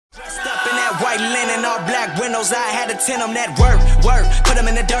white linen, all black windows. I had to tint them that work. Put them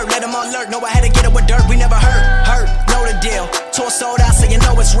in the dirt, let them alert. Know I had to get it with dirt. We never hurt. Know the deal. Torsoed out so you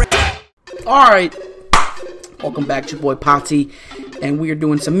know it's real. Alright. Welcome back to your boy Potsy. And we are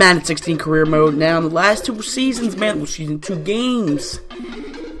doing some Madden 16 career mode now. In the last 2 seasons, man. Well, season 2 games.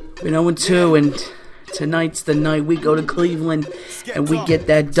 We're 0-2, and tonight's the night we go to Cleveland and we get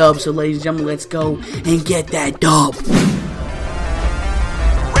that dub. So, ladies and gentlemen, let's go and get that dub.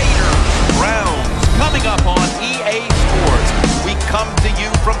 Browns coming up on EA Sports. We come to you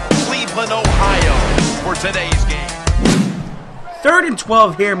from Cleveland, Ohio for today's game. 3rd and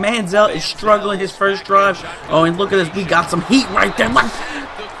 12 here. Manziel is struggling his first drive. Oh, and look at this. We got some heat right there. Like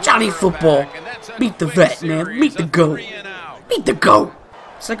Johnny Football. Beat the vet, man. Beat the GOAT. Beat the GOAT.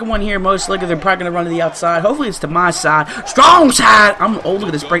 Second one here, most likely they're probably going to run to the outside. Hopefully it's to my side. Strong side! Oh, look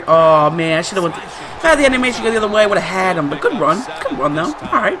at this break. Oh, man. I should have went. If I had the animation go the other way, I would have had him. But good run. Good run, though.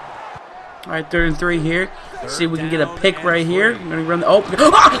 Alright. Alright, 3rd and 3 here. Let's see if we can get a pick right here. I'm going to run the. Oh!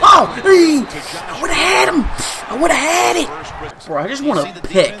 I would have had him! I would have had it! Bro, I just want a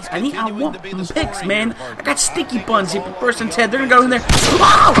pick. I want picks, man. I got sticky buns here for 1st and 10. They're going to go in there.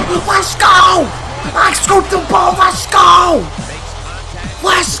 Oh! Let's go! I scooped the ball. Let's go!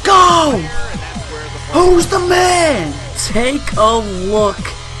 Let's go! Who's the man? Take a look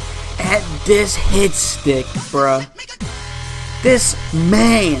at this hit stick, bruh. This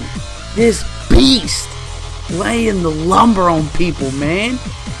man, this beast, laying the lumber on people, man.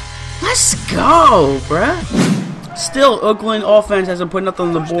 Let's go, bruh. Still, Oakland offense hasn't put nothing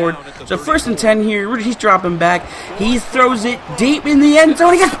on the board. So 1st and 10 here. He's dropping back. He throws it deep in the end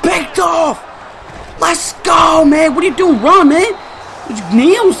zone. He gets picked off. Let's go, man. What are you doing? Run, man.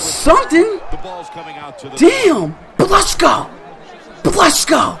 Kneel something. Damn. But let's go. But let's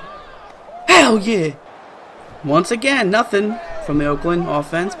go. Hell yeah. Once again, nothing from the Oakland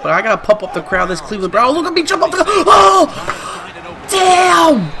offense. But I gotta pump up the crowd. This Cleveland, bro. Look at me jump up the. Oh!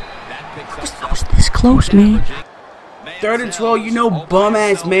 Damn. I was this close, man. 3rd and 12, you know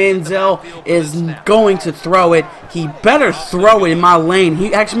bum-ass Manziel is going to throw it. He better throw it in my lane.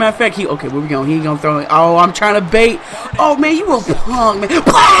 Actually, matter of fact, okay, where we going? He gonna throw it. Oh, I'm trying to bait. Oh, man, you a punk, man.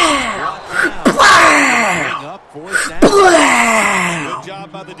 Blow! Blow!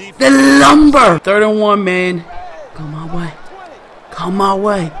 The lumber! 3rd and 1, man. Come my way. Come my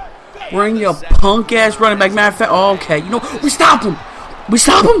way. Bring your punk-ass running back. Matter of fact, okay, you know, we stop him. We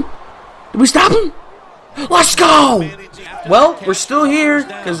stop him? Did we stop him? Let's go! Well, we're still here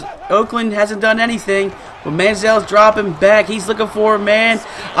because Oakland hasn't done anything. But Manziel's dropping back. He's looking for a man.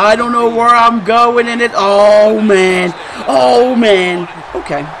 I don't know where I'm going in it. Oh, man. Oh, man.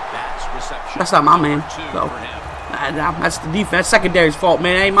 Okay. That's not my man. No. That's the defense. Secondary's fault,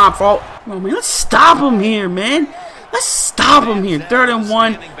 man. It ain't my fault. Oh, man. Let's stop him here, man. Let's stop him here. 3rd and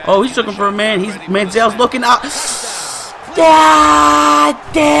 1. Oh, he's looking for a man. Manziel's looking up. God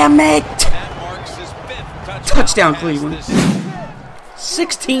damn it. Touchdown, Cleveland.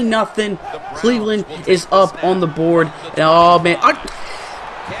 16-0. Cleveland is up on the board. And, oh, man.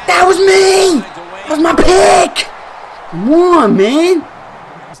 That was me. That was my pick. Come on, man.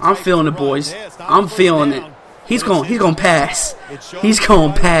 I'm feeling it, boys. I'm feeling it. He's going to pass. He's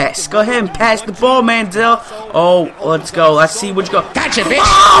going to pass. Go ahead and pass the ball, Manziel. Oh, let's go. Let's see what you go. Gotcha, bitch.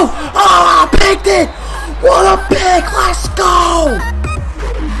 Oh, I picked it. What a pick. Let's go.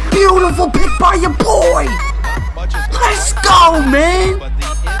 Beautiful pick by your boy. Let's go, man.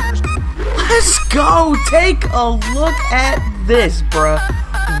 Let's go. Take a look at this, bruh.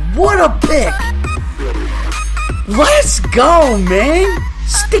 What a pick. Let's go, man.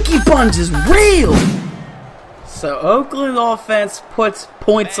 Sticky Buns is real. So Oakland offense puts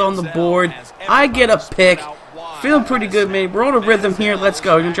points on the board. I get a pick. Feeling pretty good, man. We're on a rhythm here. Let's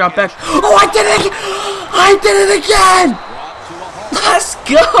go. You're going to drop back. Oh, I did it again. I did it again. Let's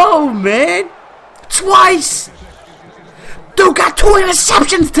go, man. Twice. Dude got 2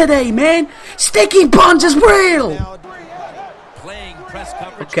 interceptions today, man. Sticky Buns is real.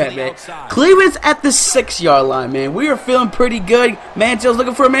 Okay, man. Cleveland's at the 6-yard line, man. We are feeling pretty good. Manziel's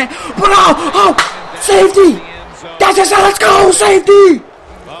looking for a man. But oh, safety. That's just how. Let's go, safety.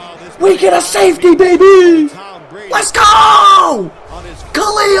 We get a safety, baby. Let's go.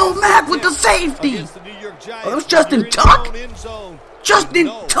 Khalil Mack with the safety. Oh, that was Justin Tuck. Justin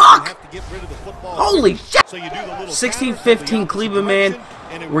Tuck. Holy shit. 16-15 Cleveland, man.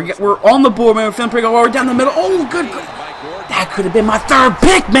 We're on the board, man. We're feeling pretty good. We're down the middle. Oh, good. That could have been my 3rd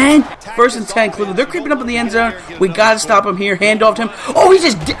pick, man. 1st and 10 Cleveland. They're creeping up in the end zone. We got to stop him here. Hand off to him. Oh, he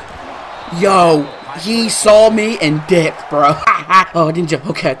just Yo, he saw me and dipped, bro. Oh, I didn't jump.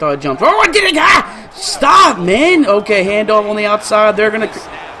 Okay, I thought I jumped. Oh, I didn't. Stop, man. Okay, handoff on the outside. They're going to...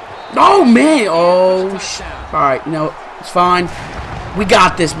 Oh, man. Oh, alright, no, it's fine. We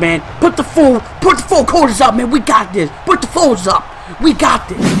got this, man. Put the full quarters up, man. We got this. Put the fulls up. We got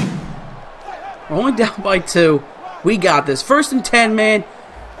this. We're only down by 2. We got this. 1st and 10, man.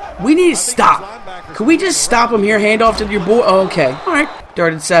 We need to stop. Could we just stop him here? Hand off to your boy. Oh, okay. Alright.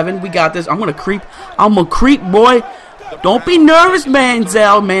 3rd and 7. We got this. I'm going to creep. I'm going to creep, boy. Don't be nervous,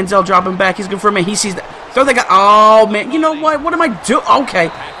 Manziel. Manziel dropping back. He's good for me. He sees that. Throw that guy. Oh, man. You know what? What am I doing? Okay.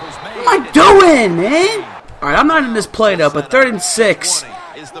 What am I doing, man? Alright, I'm not in this play, though. But 3rd and 6.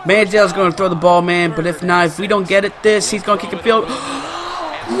 Manziel's going to throw the ball, man. But if not, if we don't get it he's going to kick a field.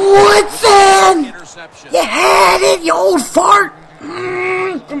 What's in? You had it, you old fart.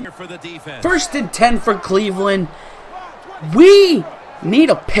 1st and 10 for Cleveland. We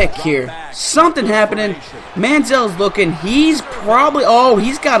need a pick here. Something happening. Manziel's looking. He's probably... Oh,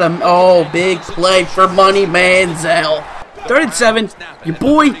 he's got a... Oh, big play for money, Manziel. 3rd and 7. Your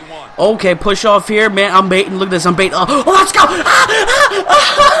boy... Okay, push off here, man. I'm baiting. Look at this. I'm baiting. Oh, let's go. I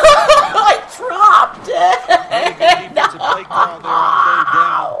dropped it.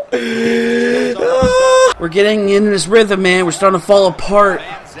 We're getting in this rhythm, man. We're starting to fall apart.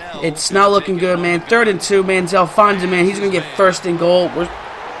 It's not looking good, man. 3rd and 2. Manziel finds him, man. He's going to get 1st and goal. We're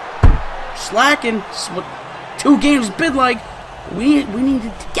slacking. 2 games been like. We need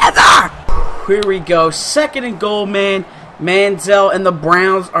it together. Here we go. 2nd and goal, man. Manziel and the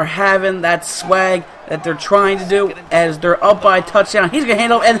Browns are having that swag that they're trying to do as they're up by a touchdown. He's going to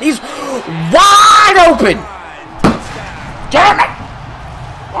hand over, and he's wide open. Damn it.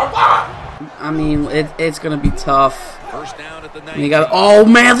 I mean, it's going to be tough. You got, oh,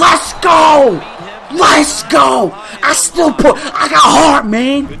 man, let's go. Let's go. I got heart,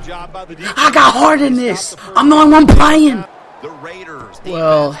 man. I got heart in this. I'm the only one playing.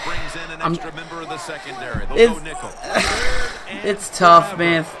 Well, it's tough,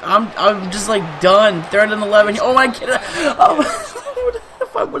 man. I'm just like done. 3rd and 11. Oh my God!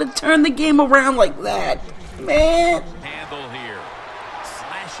 If I would have turned the game around like that, man.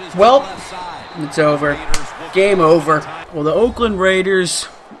 Well, it's over. Game over. Well, the Oakland Raiders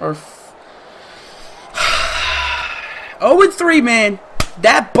are 0-3, man.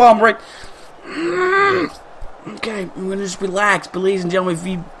 That bum right. Okay, I'm gonna just relax, but ladies and gentlemen, if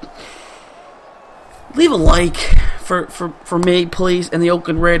you leave a like for me, please, and the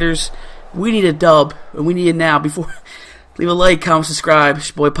Oakland Raiders, we need a dub, and we need it now. Before, leave a like, comment, subscribe. It's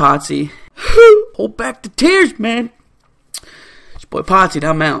your boy Potsy. Hold back the tears, man. It's your boy Potsy.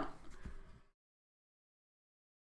 I'm out.